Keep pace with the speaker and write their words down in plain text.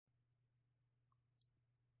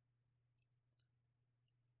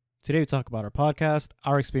Today we talk about our podcast,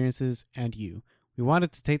 our experiences, and you. We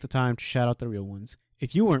wanted to take the time to shout out the real ones.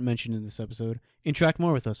 If you weren't mentioned in this episode, interact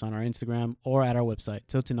more with us on our Instagram or at our website,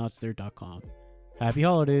 tiltednotstirred.com. Happy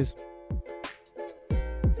holidays!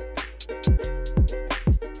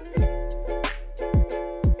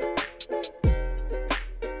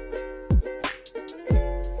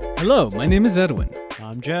 Hello, my name is Edwin.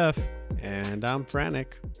 I'm Jeff. And I'm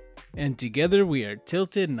Frantic. And together we are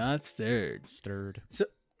Tilted Not Stirred. Stirred. So,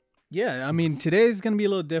 yeah, I mean, today is going to be a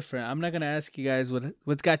little different. I'm not going to ask you guys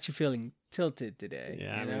what's got you feeling tilted today.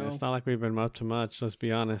 Yeah, you I mean, know? it's not like we've been up to much, let's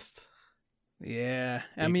be honest. Yeah,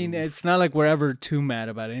 I mean, it's not like we're ever too mad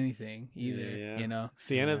about anything either, Yeah. you know? It's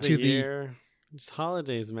the end of the year. Just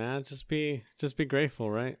holidays, man. Just be grateful,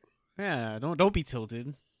 right? Yeah, don't be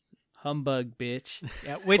tilted. Humbug, bitch.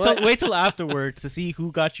 Yeah, wait till afterwards to see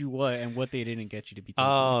who got you what and what they didn't get you to be tilted.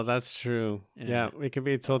 Oh, that's true. Yeah, we could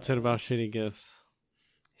be tilted about shitty gifts.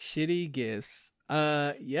 Shitty gifts.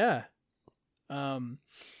 Yeah.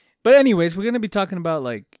 But anyways, we're going to be talking about,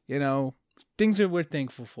 like, you know, things that we're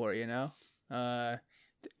thankful for, you know?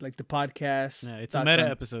 Like the podcast. Yeah, it's a meta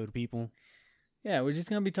episode, people. Yeah, we're just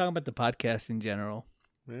gonna be talking about the podcast in general.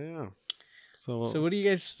 Yeah. So what do you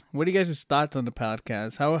guys' thoughts on the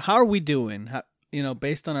podcast? How are we doing? How, you know,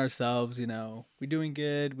 based on ourselves, you know, we doing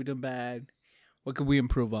good, we doing bad. What could we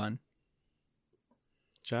improve on?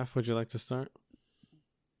 Jeff, would you like to start?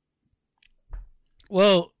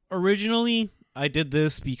 Well, originally I did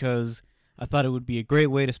this because I thought it would be a great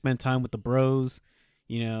way to spend time with the bros.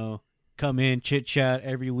 You know, come in, chit chat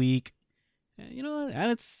every week. You know,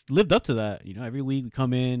 and it's lived up to that. You know, every week we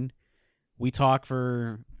come in, we talk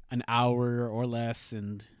for an hour or less,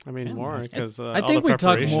 and I mean more because I think we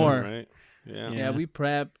talk more. Right? Yeah, we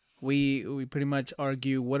prep. We pretty much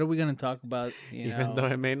argue. What are we gonna talk about? Even though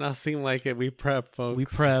it may not seem like it, we prep, folks. We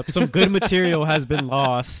prep. Some good material has been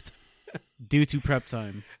lost due to prep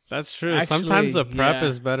time. That's true. Actually, sometimes the prep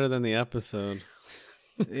is better than the episode.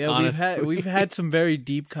 Yeah, we've had some very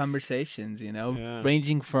deep conversations, you know,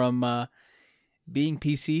 ranging from being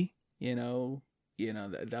PC, you know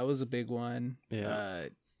that was a big one. Yeah.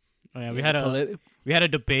 We had a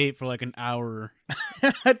debate for like an hour.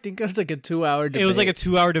 I think it was like a 2-hour debate. It was like a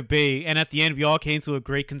 2-hour debate, and at the end we all came to a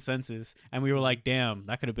great consensus, and we were like, "Damn,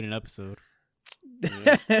 that could have been an episode."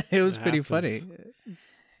 Yeah. It was pretty funny.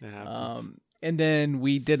 It happens. And then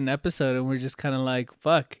we did an episode, and we're just kind of like,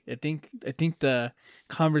 "Fuck!" I think the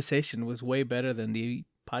conversation was way better than the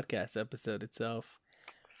podcast episode itself.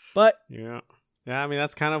 But yeah, I mean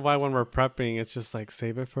that's kind of why when we're prepping, it's just like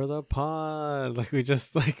save it for the pod. Like we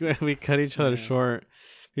just we cut each other short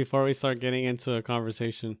before we start getting into a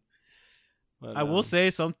conversation. But, I will say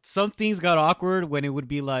some things got awkward when it would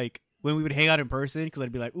be like when we would hang out in person, because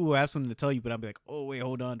I'd be like, "Ooh, I have something to tell you," but I'd be like, "Oh wait,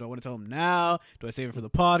 hold on, do I want to tell him now? Do I save it for the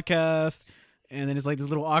podcast?" And then it's like this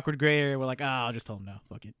little awkward gray area. We're like, I'll just tell him now.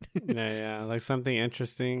 Fuck it. yeah. Like something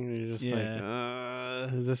interesting. And you're just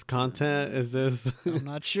like, is this content? Is this? I'm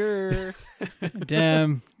not sure.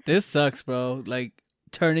 Damn, this sucks, bro. Like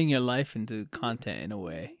turning your life into content in a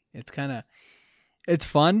way. It's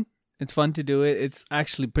fun. It's fun to do it. It's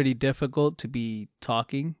actually pretty difficult to be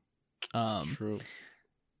talking. True.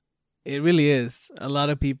 It really is. A lot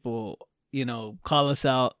of people, you know, call us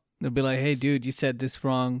out. They'll be like, "Hey, dude, you said this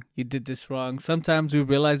wrong. You did this wrong." Sometimes we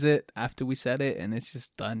realize it after we said it, and it's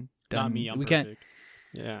just done. Not me. I'm we perfect.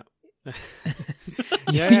 Yeah.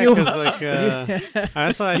 Because like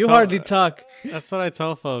that's what you hardly talk. That's what I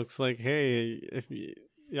tell folks. Like, hey, if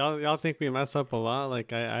y'all think we mess up a lot,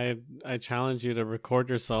 like I challenge you to record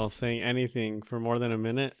yourself saying anything for more than a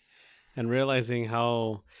minute, and realizing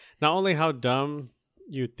how not only how dumb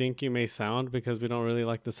you think you may sound because we don't really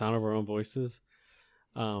like the sound of our own voices.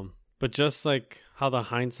 But just like how the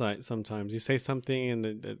hindsight sometimes you say something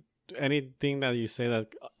and anything that you say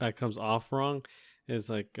that comes off wrong is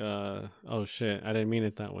like, oh shit, I didn't mean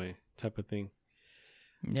it that way type of thing.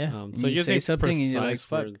 Yeah. So you say something and you're like,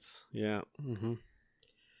 fuck. Words. Yeah. Mm-hmm.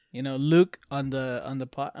 You know, Luke on the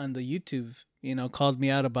YouTube, you know, called me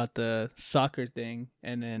out about the soccer thing,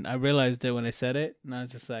 and then I realized it when I said it, and I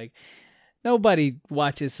was just like, nobody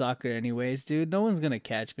watches soccer anyways, dude. No one's going to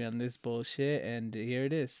catch me on this bullshit. And here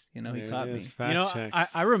it is. You know, he caught me. You know,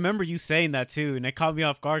 I remember you saying that too. And it caught me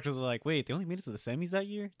off guard because I was like, wait, they only made it to the semis that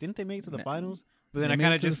year? Didn't they make it to the finals? But then I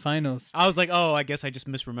kind of just... finals. I was like, oh, I guess I just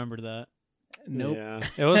misremembered that. Nope. Yeah.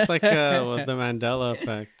 It was like with the Mandela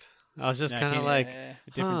effect. I was just kind of like, a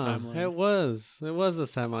different timeline. It was the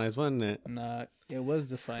semis, wasn't it? Nah, it was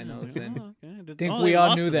the finals. And okay. think we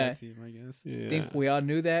all knew that. Team, I guess. Yeah. Think we all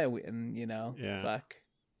knew that, and you know, fuck.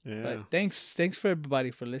 Yeah. But thanks for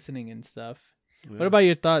everybody for listening and stuff. What about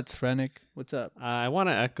your thoughts, Frenick? What's up? I want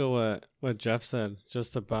to echo what Jeff said,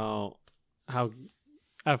 just about how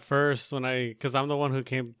at first because I'm the one who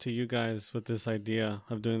came to you guys with this idea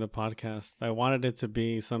of doing the podcast. I wanted it to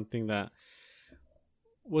be something that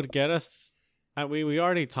would get us. We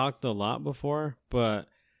already talked a lot before, but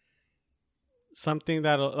something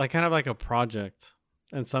that like kind of like a project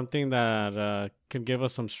and something that could give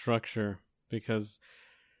us some structure, because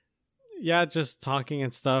yeah, just talking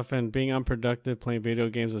and stuff and being unproductive playing video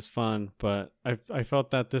games is fun, but I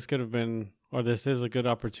felt that this could have been, or this is a good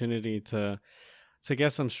opportunity to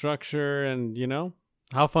get some structure. And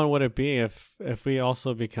how fun would it be if we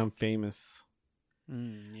also become famous?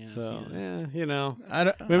 So maybe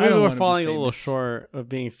we're falling a little short of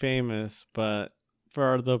being famous, but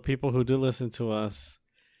for the people who do listen to us,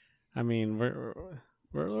 I mean,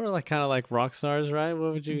 we're like kind of like rock stars, right?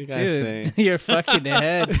 What would you guys say? Your fucking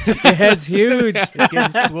head. Your head's huge. It's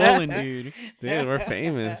getting swollen, dude. Dude, we're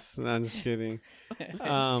famous. No, I'm just kidding.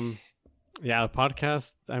 Yeah, the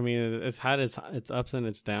podcast, I mean, it's had its ups and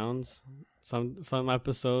its downs. Some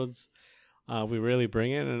episodes we really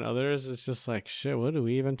bring it, and others it's just like, shit, what do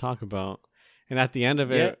we even talk about? And at the end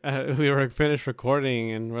of it, we were finished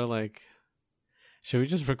recording, and we're like, should we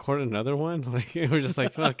just record another one? Like, we're just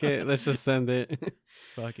like, fuck it, let's just send it.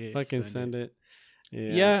 Fuck it. Fucking send it.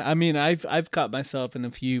 Yeah, I mean, I've caught myself in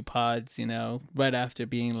a few pods, right after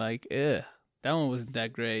being like, that one wasn't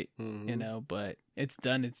that great, but it's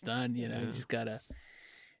done, you just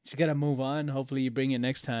gotta move on. Hopefully you bring it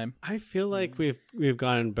next time. I feel like we've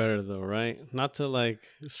gotten better though, right? Not to like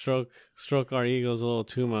stroke our egos a little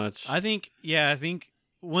too much. I think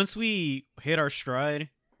once we hit our stride,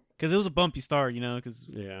 because it was a bumpy start, because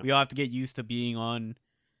we all have to get used to being on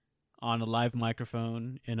a live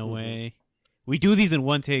microphone in a way. We do these in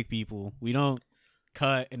one take, people. We don't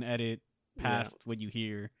cut and edit past what you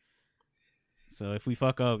hear. So if we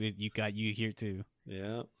fuck up, you got you here too.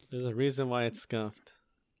 Yeah, there's a reason why it's scuffed.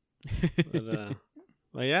 But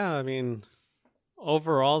yeah, I mean,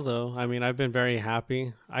 overall though, I mean, I've been very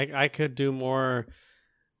happy. I could do more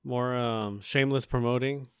shameless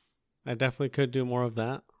promoting. I definitely could do more of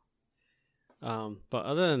that. But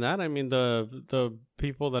other than that, I mean, the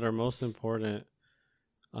people that are most important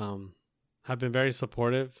have been very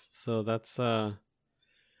supportive. So that's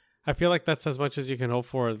I feel like that's as much as you can hope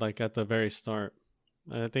for, like at the very start.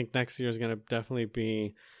 I think next year is going to definitely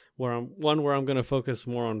be where I'm going to focus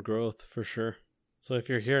more on growth for sure. So if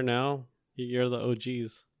you're here now, you're the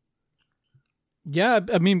OGs. Yeah,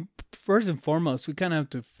 I mean, first and foremost, we kind of have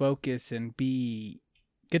to focus and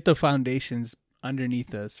get the foundations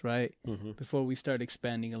underneath us, right? Before we start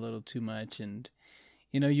expanding a little too much. And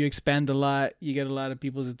you expand a lot, you get a lot of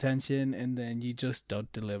people's attention, and then you just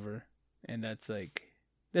don't deliver. And that's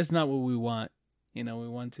not what we want. We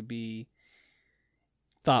want to be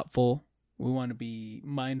thoughtful. We want to be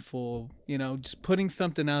mindful, just putting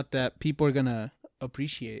something out that people are going to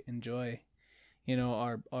appreciate, enjoy.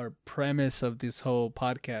 Our premise of this whole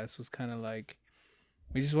podcast was kind of like,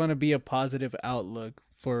 we just want to be a positive outlook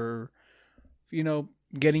for,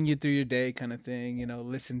 getting you through your day kind of thing.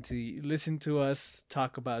 Listen to us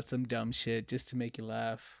talk about some dumb shit just to make you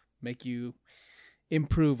laugh, make you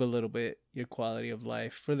improve a little bit your quality of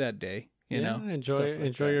life for that day.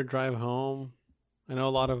 Enjoy your drive home. I know a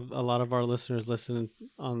lot of our listeners listen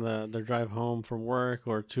on their drive home from work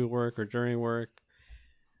or to work or during work.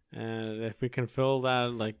 And if we can fill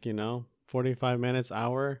that 45 minutes,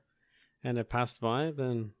 hour, and it passed by,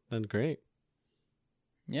 then great.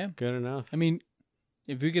 Yeah. Good enough. I mean,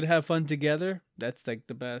 if we could have fun together, that's like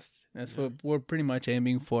the best. That's what we're pretty much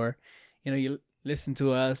aiming for. You listen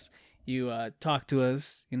to us, you talk to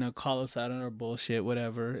us, call us out on our bullshit,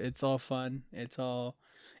 whatever. It's all fun. It's all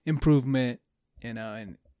improvement.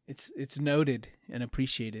 And it's noted and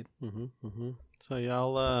appreciated. So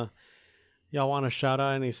y'all want to shout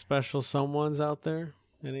out any special someones out there?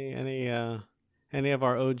 Any of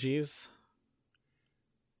our OGs?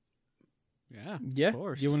 Yeah, of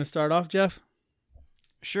course. You want to start off, Jeff?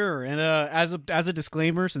 Sure. And as a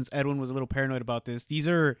disclaimer, since Edwin was a little paranoid about this, these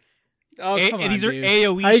are these are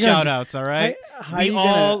AOE shout outs, all right? We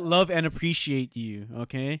all love and appreciate you,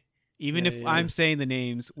 okay? Even if I'm saying the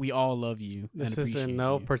names, we all love you. This is in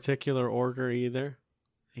no particular order either.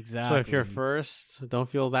 Exactly. So if you're first, don't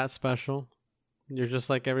feel that special. You're just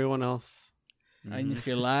like everyone else. And if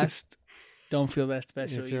you're last, don't feel that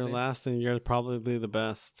special. If you're last, then you're probably the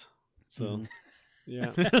best. So,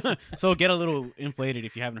 yeah. So get a little inflated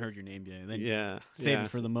if you haven't heard your name yet. Then yeah. Save it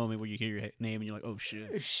for the moment where you hear your name and you're like, oh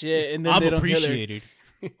shit. And then I'm appreciated.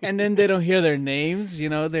 and then they don't hear their names.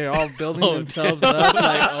 They're all building themselves up.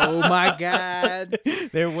 Like, oh my god,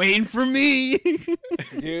 They're waiting for me.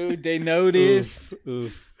 dude, they noticed.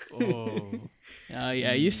 Oof. Oh. Oh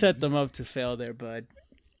yeah, you set them up to fail there, bud.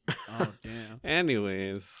 Oh damn.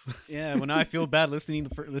 Anyways. Yeah, well now I feel bad listing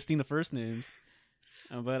the first names.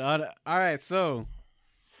 But all right, so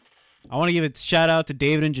I want to give a shout out to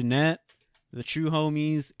David and Jeanette, the true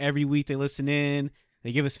homies. Every week they listen in,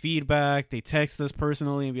 they give us feedback, they text us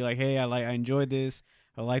personally and be like, "Hey, I enjoyed this.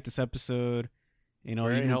 I like this episode."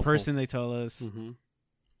 Very even helpful. in person they tell us. Mm-hmm.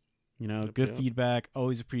 Good Yep. feedback,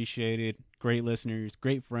 always appreciated. Great listeners,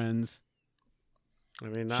 great friends. I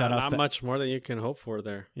mean, Shout outs not to- much more than you can hope for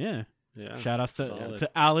there. Yeah. Yeah. Shout outs solid. to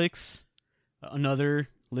Alex, another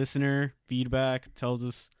listener. Feedback tells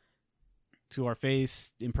us to our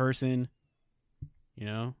face in person.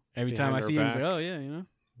 Every time Behind I our see him, he's like, back. "Oh yeah,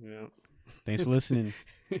 Yeah. thanks for listening."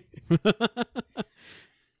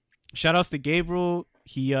 Shout outs to Gabriel.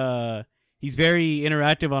 He's very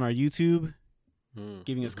interactive on our YouTube,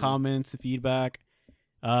 giving us comments and feedback.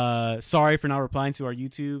 Sorry for not replying to our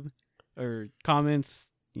YouTube or comments.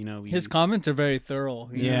 His comments are very thorough.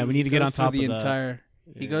 Yeah, we need to He get on goes through top the of that. entire.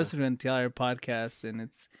 He Yeah. goes through the entire podcast, and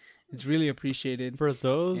it's really appreciated. For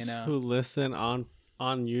those You know. who listen on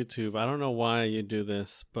YouTube, I don't know why you do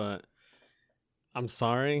this, but I'm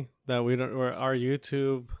sorry that we don't. Or our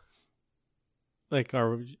YouTube, like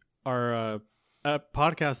our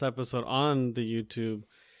podcast episode on the YouTube,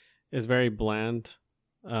 is very bland.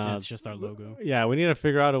 That's just our logo. Yeah, we need to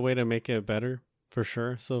figure out a way to make it better for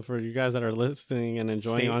sure. So for you guys that are listening and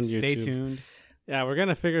enjoying on YouTube, Stay tuned. yeah, we're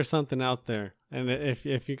gonna figure something out there. And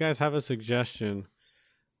if you guys have a suggestion,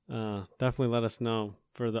 definitely let us know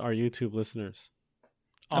for our YouTube listeners.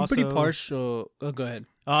 I'm pretty Also- partial. Oh, go ahead.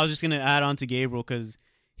 I was just gonna add on to Gabriel because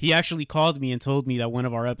he actually called me and told me that one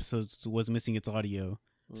of our episodes was missing its audio,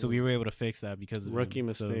 so we were able to fix that because of Rookie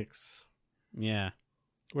him. So, mistakes. yeah.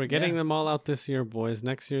 We're getting Yeah. them all out this year, boys.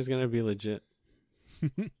 Next year's gonna be legit.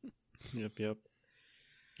 Yep.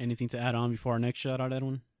 Anything to add on before our next shout out,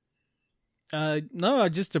 Edwin? No, I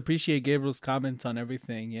just appreciate Gabriel's comments on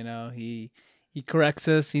everything. He corrects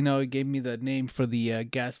us. He gave me the name for the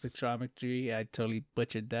gas spectrometry. I totally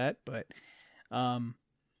butchered that, but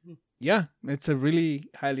yeah, it's a really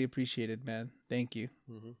highly appreciated, man. Thank you.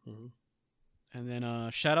 Mm-hmm. And then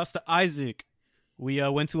shout outs to Isaac. We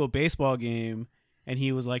went to a baseball game and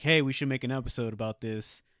he was like, "Hey, we should make an episode about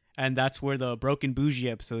this." And that's where the Broken Bougie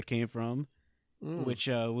episode came from, which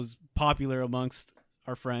was popular amongst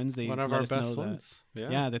our friends. They one of let our us best know ones.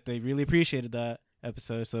 yeah, that they really appreciated that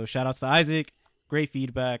episode. So shout outs to Isaac. Great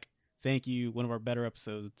feedback. Thank you. One of our better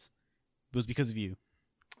episodes. It was because of you.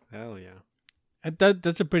 Hell yeah.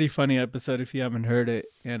 That's a pretty funny episode if you haven't heard it.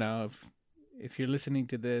 If you're listening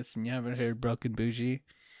to this and you haven't heard Broken Bougie,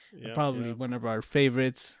 Yep, probably yep. one of our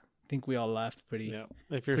favorites. I think we all laughed pretty. Yeah.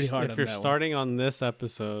 If you're pretty hard on that one. starting on this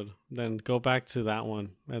episode, then go back to that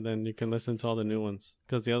one, and then you can listen to all the new ones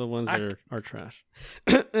because the other ones are trash.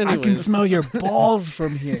 I can Anyways. smell your balls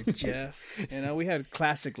from here, Jeff. We had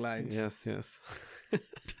classic lines. Yes.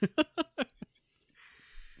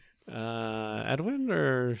 Edwin,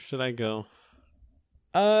 or should I go?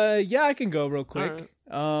 Yeah, I can go real quick.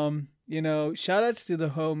 All Shout outs to the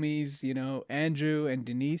homies, Andrew and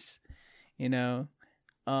Denise. You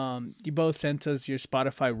both sent us your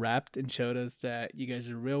Spotify Wrapped and showed us that you guys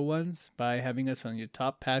are real ones by having us on your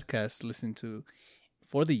top podcast to listen to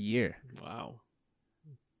for the year. Wow.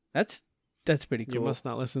 That's pretty cool. You must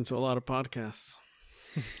not listen to a lot of podcasts.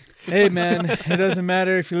 Hey man, it doesn't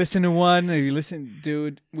matter if you listen to one or you listen,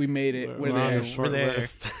 dude. We made it. We're on there. a short We're there.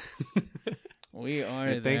 list. We are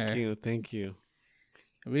Yeah, there. Thank you.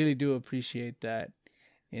 I really do appreciate that.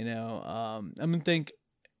 I'm gonna thank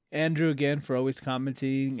Andrew again for always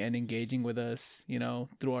commenting and engaging with us,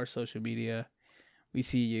 through our social media. We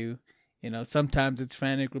see you. Sometimes it's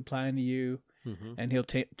frantic replying to you, Mm-hmm. and he'll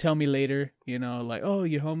tell me later, like, "Oh,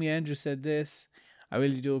 your homie Andrew said this." I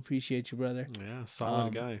really do appreciate you, brother. Yeah,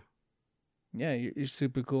 solid guy. Yeah, you're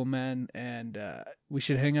super cool, man, and we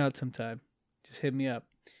should hang out sometime. Just hit me up,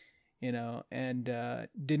 And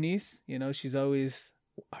Denise, she's always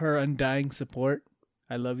her undying support.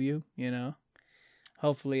 I love you,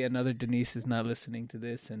 Hopefully another Denise is not listening to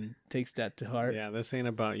this and takes that to heart. Yeah, this ain't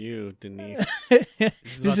about you, Denise. This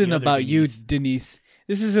about isn't the other about you, Denise. Denise.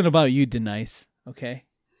 This isn't about you, Denise. Okay.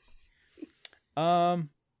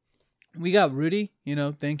 We got Rudy.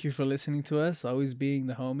 Thank you for listening to us. Always being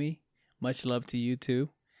the homie. Much love to you too.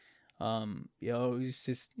 He's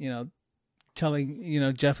just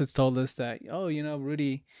telling Jeff has told us that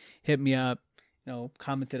Rudy hit me up.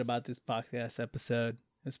 Commented about this podcast episode.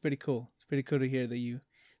 It's pretty cool. It's pretty cool to hear that you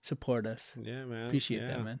support us. Yeah, man. Appreciate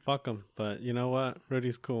that, man. Fuck him, but you know what?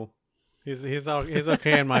 Rudy's cool. He's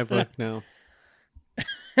okay in my book now.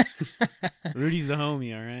 Rudy's the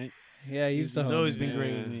homie, all right. Yeah, he's always been Yeah,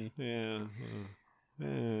 great with me. Yeah.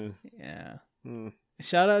 Yeah. Mm.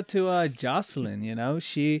 Shout out to Jocelyn. You know,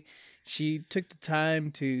 she took the time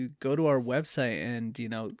to go to our website and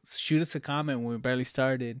shoot us a comment when we barely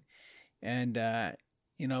started, and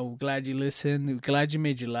glad you listened. Glad you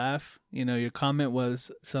made you laugh. Your comment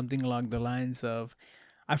was something along the lines of,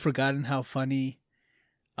 "I've forgotten how funny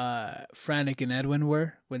Frantic and Edwin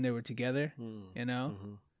were when they were together."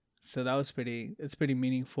 Mm-hmm. So that was it's pretty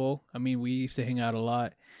meaningful. I mean, we used to hang out a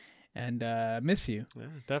lot, and miss you. Yeah,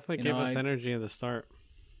 definitely gave us energy at the start.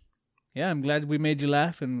 Yeah, I'm glad we made you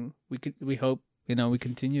laugh, and we hope we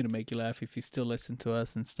continue to make you laugh if you still listen to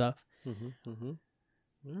us and stuff.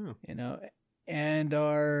 Yeah. And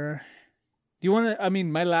do you want to? I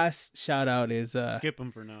mean, my last shout out is skip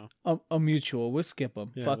him for now. A mutual. We'll skip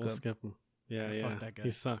him. Yeah, Fuck we'll him. skip him. Yeah. Fuck that guy.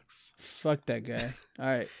 He sucks. Fuck that guy. All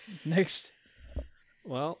right, next.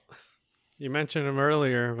 Well, you mentioned him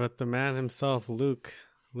earlier, but the man himself, Luke.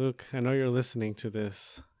 Luke, I know you're listening to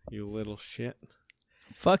this, you little shit.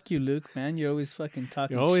 Fuck you, Luke, man. You're always fucking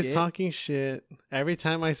talking shit. You're always talking shit. Every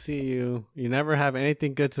time I see you, you never have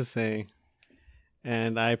anything good to say.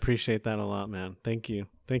 And I appreciate that a lot, man. Thank you.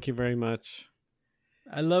 Thank you very much.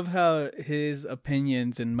 I love how his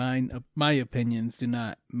opinions and my opinions do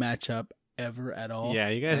not match up ever at all. Yeah,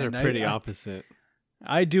 you guys are pretty opposite.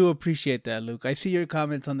 I do appreciate that, Luke. I see your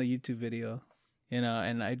comments on the YouTube video, and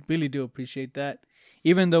I really do appreciate that.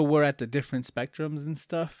 Even though we're at the different spectrums and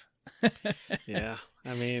stuff. Yeah.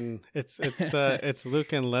 I mean, it's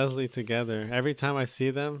Luke and Leslie together. Every time I see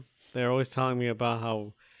them, they're always telling me about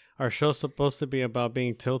how our show's supposed to be about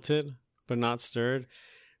being tilted but not stirred.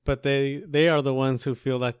 But they are the ones who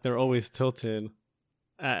feel like they're always tilted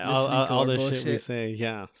at all the shit we say.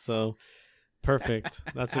 Yeah. So perfect.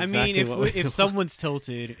 That's exactly if someone's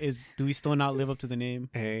tilted, do we still not live up to the name?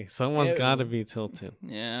 Hey, someone's got to be tilted.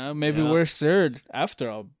 Yeah, maybe we're stirred after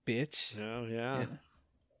all, bitch. Yeah.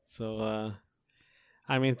 So,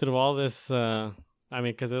 I mean, through all this,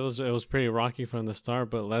 because it was pretty rocky from the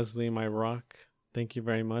start. But Leslie, my rock, thank you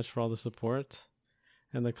very much for all the support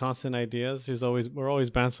and the constant ideas. We're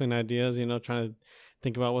always bouncing ideas, trying to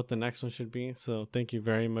think about what the next one should be. So, thank you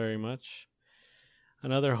very, very much.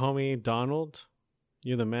 Another homie, Donald,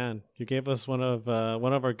 you're the man. You gave us one of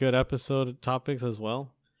our good episode topics as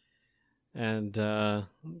well, and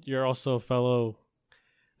you're also a fellow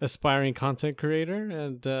aspiring content creator,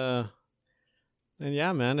 and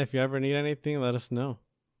yeah, man, if you ever need anything, let us know.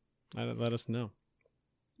 Let us know.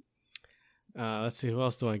 Let's see, who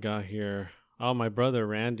else do I got here? Oh, my brother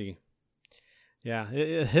Randy. Yeah,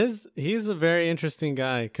 he's a very interesting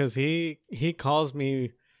guy because he calls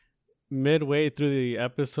me midway through the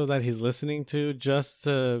episode that he's listening to just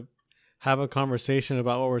to have a conversation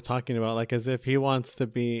about what we're talking about, like as if he wants to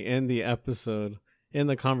be in the episode, in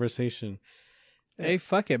the conversation. Hey,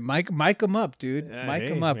 fuck it, mic him up, dude. Mic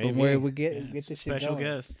him up, and where we get this special shit going.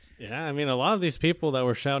 guests. Yeah, I mean, a lot of these people that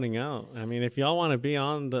we're shouting out. I mean, if y'all want to be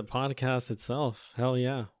on the podcast itself, hell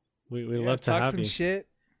yeah, we love to have talk some you. shit.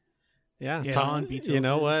 Yeah, you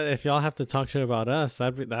know what? If y'all have to talk shit about us,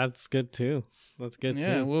 that's good too. That's good too.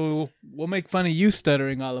 Yeah, we'll make fun of you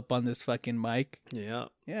stuttering all up on this fucking mic. Yeah.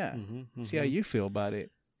 See how you feel about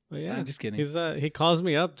it. Well, yeah, I'm just kidding. He calls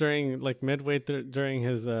me up during like midway during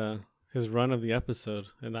his run of the episode,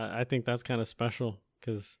 and I think that's kind of special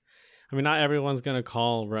because, I mean, not everyone's gonna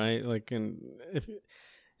call, right? Like, and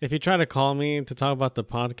if you try to call me to talk about the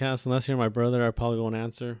podcast, unless you're my brother, I probably won't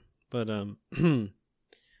answer. But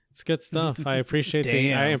it's good stuff. I appreciate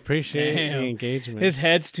the engagement. His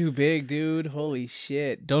head's too big, dude. Holy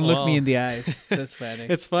shit! Don't look me in the eyes. That's funny.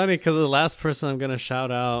 It's funny because the last person I'm gonna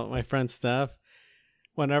shout out, my friend Steph.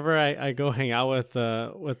 Whenever I go hang out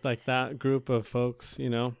with like that group of folks,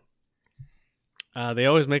 they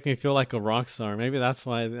always make me feel like a rock star. Maybe that's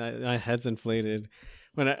why my head's inflated.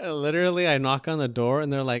 When I knock on the door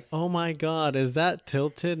and they're like, "Oh my God, is that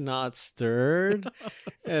tilted, not stirred?"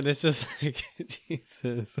 And it's just like,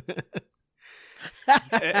 Jesus.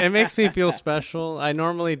 It makes me feel special. I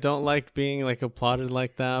normally don't like being like applauded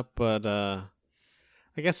like that, but I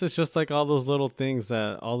guess it's just like all those little things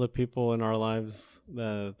that all the people in our lives,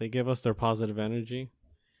 they give us their positive energy,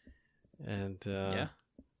 and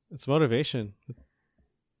it's motivation.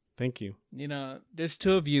 Thank you. There's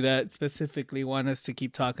two of you that specifically want us to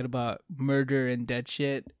keep talking about murder and dead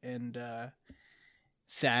shit and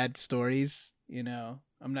sad stories.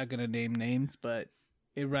 I'm not gonna name names, but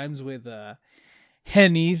it rhymes with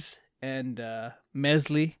Hennies and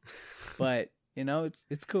Mesley. But You know,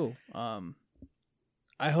 it's cool.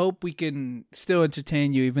 I hope we can still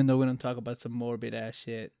entertain you, even though we don't talk about some morbid ass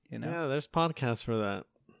shit. You know. Yeah, there's podcasts for that.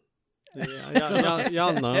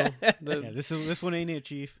 Y'all know. Yeah, this one ain't it,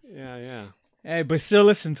 Chief. Yeah. Hey, but still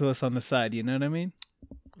listen to us on the side. You know what I mean?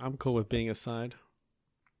 I'm cool with being aside.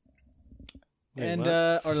 Wait, And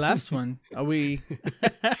what? our last one, are we?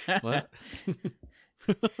 What?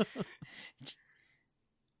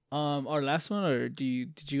 Our last one, or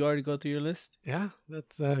did you already go through your list? Yeah,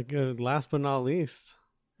 that's good. Last but not least.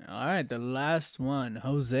 All right, the last one,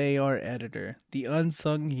 Jose, our editor, the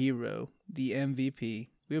unsung hero, the MVP.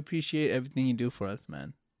 We appreciate everything you do for us,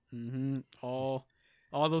 man. Mm-hmm. All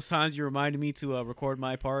those times you reminded me to record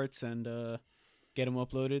my parts and get them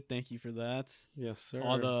uploaded. Thank you for that. Yes, sir.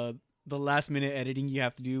 All the last minute editing you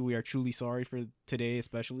have to do. We are truly sorry for today,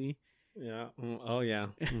 especially. Yeah. Oh, yeah.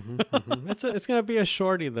 It's gonna be a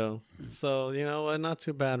shorty though, so you know what? Not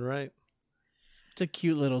too bad, right? It's a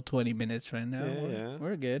cute little 20 minutes right now. Yeah.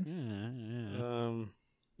 We're good. Yeah.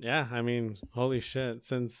 Yeah. I mean, holy shit!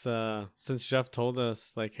 Since Jeff told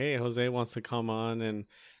us like, hey, Jose wants to come on and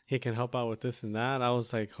he can help out with this and that, I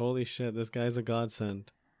was like, holy shit, this guy's a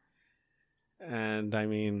godsend. And I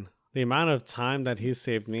mean, the amount of time that he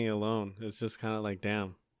saved me alone is just kind of like,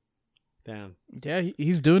 damn. Yeah,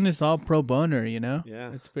 he's doing this all pro bono, you know?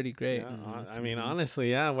 Yeah. It's pretty great. Yeah, I mean,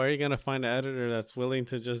 honestly, yeah. Where are you gonna find an editor that's willing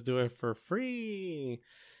to just do it for free?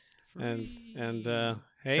 And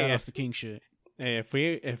hey, shout out to King Shit. Hey,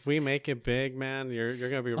 if we make it big, man, you're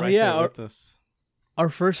gonna be right yeah, there with us. Our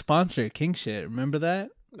first sponsor, King Shit. Remember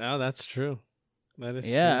that? Oh, that's true. That is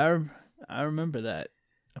true. I remember that.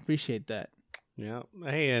 Appreciate that. Yeah.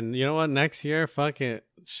 Hey, and you know what? Next year, fuck it.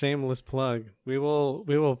 Shameless plug. We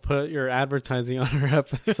will put your advertising on our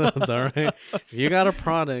episodes. All right. If you got a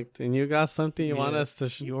product and you got something you want us to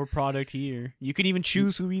your product here, you can even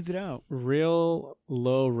choose who reads it out. Real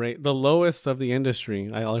low rate, the lowest of the industry.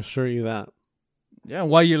 I'll assure you that. Yeah.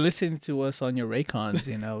 While you're listening to us on your Raycons,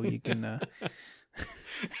 you know, you can.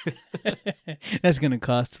 That's gonna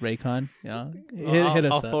cost Raycon. Yeah. Hit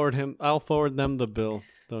us up. I'll forward them the bill.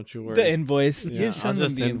 Don't you worry. The invoice. Yeah, Just send I'll them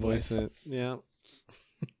just the invoice it. Yeah.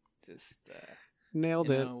 Just nailed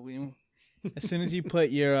it. As soon as you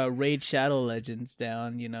put your Raid Shadow Legends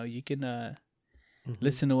down, you know, you can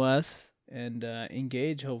listen to us and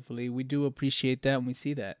engage. Hopefully, we do appreciate that, and we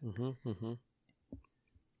see that.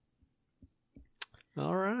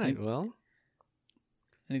 All right. Well,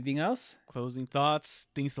 anything else? Closing thoughts,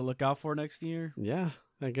 things to look out for next year. Yeah,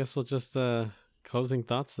 I guess we'll just closing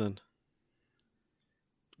thoughts then.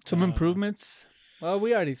 Some improvements. Well,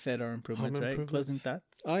 we already said our improvements, right? Closing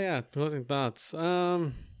thoughts. Oh yeah, closing thoughts.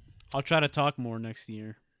 I'll try to talk more next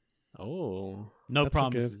year. Oh, no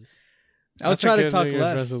promises. I'll try to talk New Year's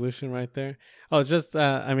less. Resolution right there. Oh, just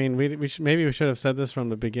I mean, we should have said this from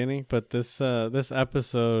the beginning, but this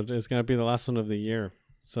episode is gonna be the last one of the year.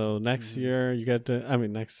 So next year you get to. I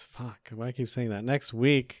mean, why I keep saying that? Next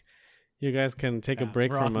week, you guys can take a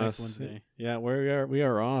break from us. Wednesday. Yeah, we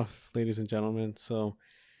are off, ladies and gentlemen. So.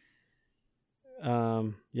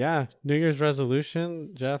 Yeah, New Year's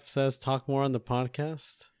resolution. Jeff says talk more on the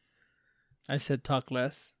podcast. I said talk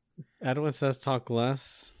less. Edwin says talk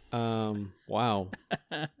less. Wow.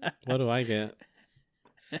 What do I get?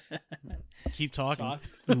 Keep talking.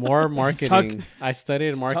 More marketing. I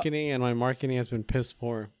studied marketing and my marketing has been piss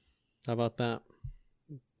poor. How about that?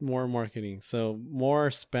 More marketing. So more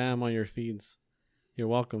spam on your feeds. You're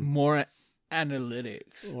welcome. More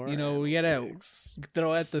analytics. We gotta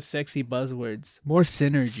throw out the sexy buzzwords. More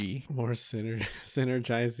synergy. More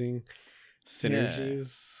synergizing.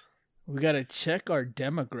 Synergies. Yeah. We gotta check our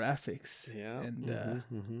demographics. Yeah.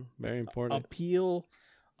 And very important.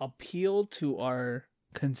 Appeal to our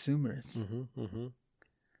consumers.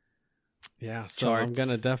 Yeah, so I'm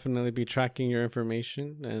gonna definitely be tracking your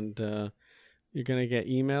information, and you're gonna get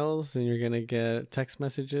emails and you're gonna get text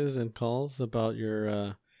messages and calls about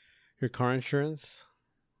your car insurance.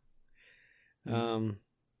 I'm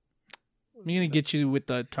gonna get you with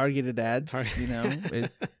the targeted ads. It's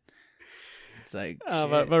like,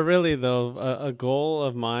 but really though, a goal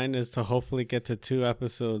of mine is to hopefully get to 2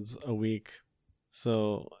 episodes a week.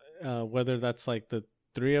 So whether that's like the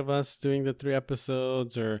 3 of us doing the 3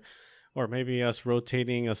 episodes, or maybe us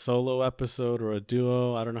rotating a solo episode or a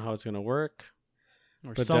duo. I don't know how it's gonna work.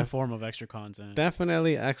 Or some form of extra content.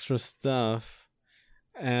 Definitely extra stuff.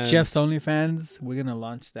 And Jeff's OnlyFans, we're gonna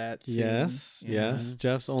launch that soon. Yes.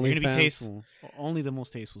 Jeff's OnlyFans. You're gonna be tasteful. Only the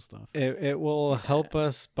most tasteful stuff. It will help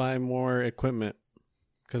us buy more equipment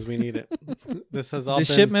because we need it. This has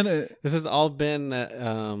all been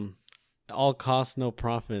all costs, no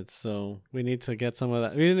profits. So we need to get some of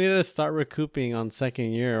that. We need to start recouping on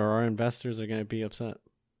second year, or our investors are going to be upset.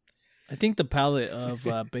 I think the pallet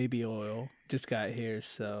of baby oil just got here,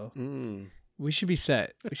 so we should be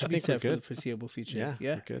set. We should be set for the foreseeable future.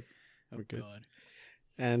 Yeah, we're good. We're good. God.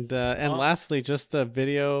 And lastly, just a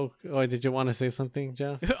video. Oh, did you want to say something,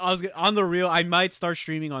 Jeff? I was on the real. I might start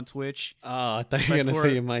streaming on Twitch. Oh, I thought you were gonna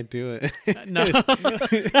say you might do it. No.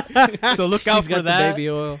 So look out for that. Baby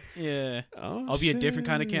oil. Yeah. Oh, I'll be a different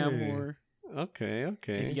kind of cam whore. Okay.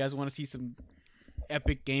 If you guys want to see some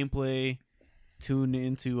epic gameplay, tune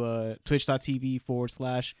into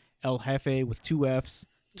twitch.tv/El Jefe with 2 Fs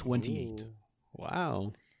 28. Ooh.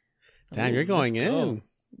 Wow. Damn, you're going in.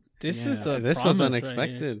 This was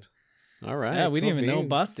unexpected. All right. Yeah, we didn't even know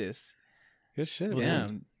about this. Good shit. Yeah.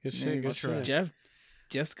 Good shit. Good shit.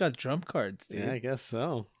 Jeff's got trump cards, dude. Yeah, I guess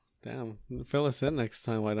so. Damn. Fill us in next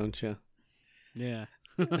time, why don't you? Yeah.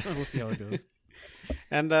 We'll see how it goes.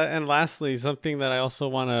 And lastly, something that I also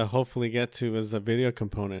want to hopefully get to is a video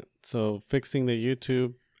component. So fixing the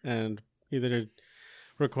YouTube and either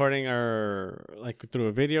recording our like through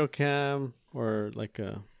a video cam or like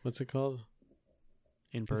a what's it called?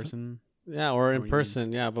 In person. Yeah, or in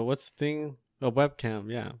person. Yeah, but what's the thing? A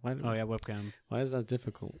webcam. Yeah. Webcam. Why is that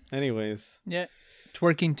difficult? Anyways. Yeah.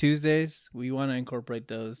 Twerking Tuesdays. We want to incorporate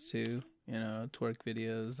those too. You know, twerk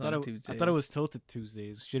videos on Tuesdays. I thought it was Tilted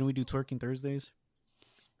Tuesdays. Shouldn't we do Twerking Thursdays?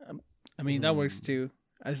 I mean, that works too.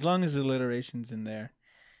 As long as the alliteration's in there,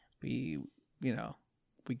 we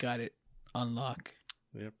got it on lock.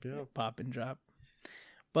 Yep. Pop and drop.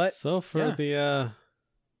 But so for the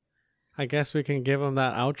I guess we can give them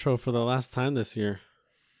that outro for the last time this year.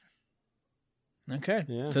 Okay.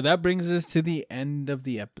 Yeah. So that brings us to the end of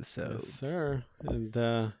the episode. Yes, sir. And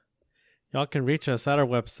y'all can reach us at our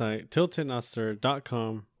website,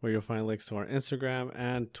 tiltednutster.com, where you'll find links to our Instagram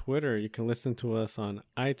and Twitter. You can listen to us on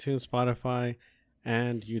iTunes, Spotify,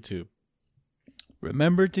 and YouTube.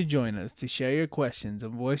 Remember to join us to share your questions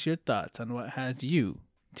and voice your thoughts on what has you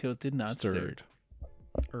tilted not stirred.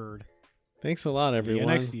 Thanks a lot, everyone. See you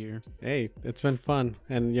next year. Hey, it's been fun.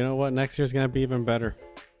 And you know what? Next year's going to be even better.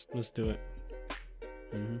 Let's do it.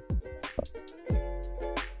 Hey guys,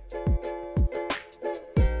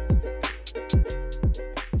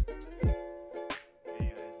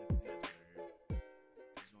 it's the editor here.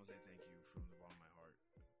 I just want to say thank you from the bottom of my heart.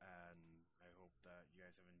 And I hope that you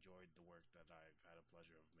guys have enjoyed the work that I've had a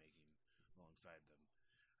pleasure of making alongside them.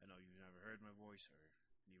 I know you've never heard my voice or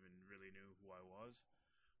even really knew who I was,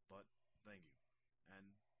 but thank you.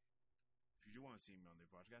 And if you do want to see me on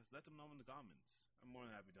their podcast, let them know in the comments. I'm more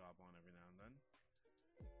than happy to hop on every now and then.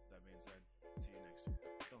 That being said, see you next year.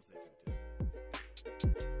 Don't stay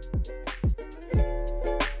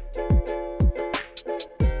tuned.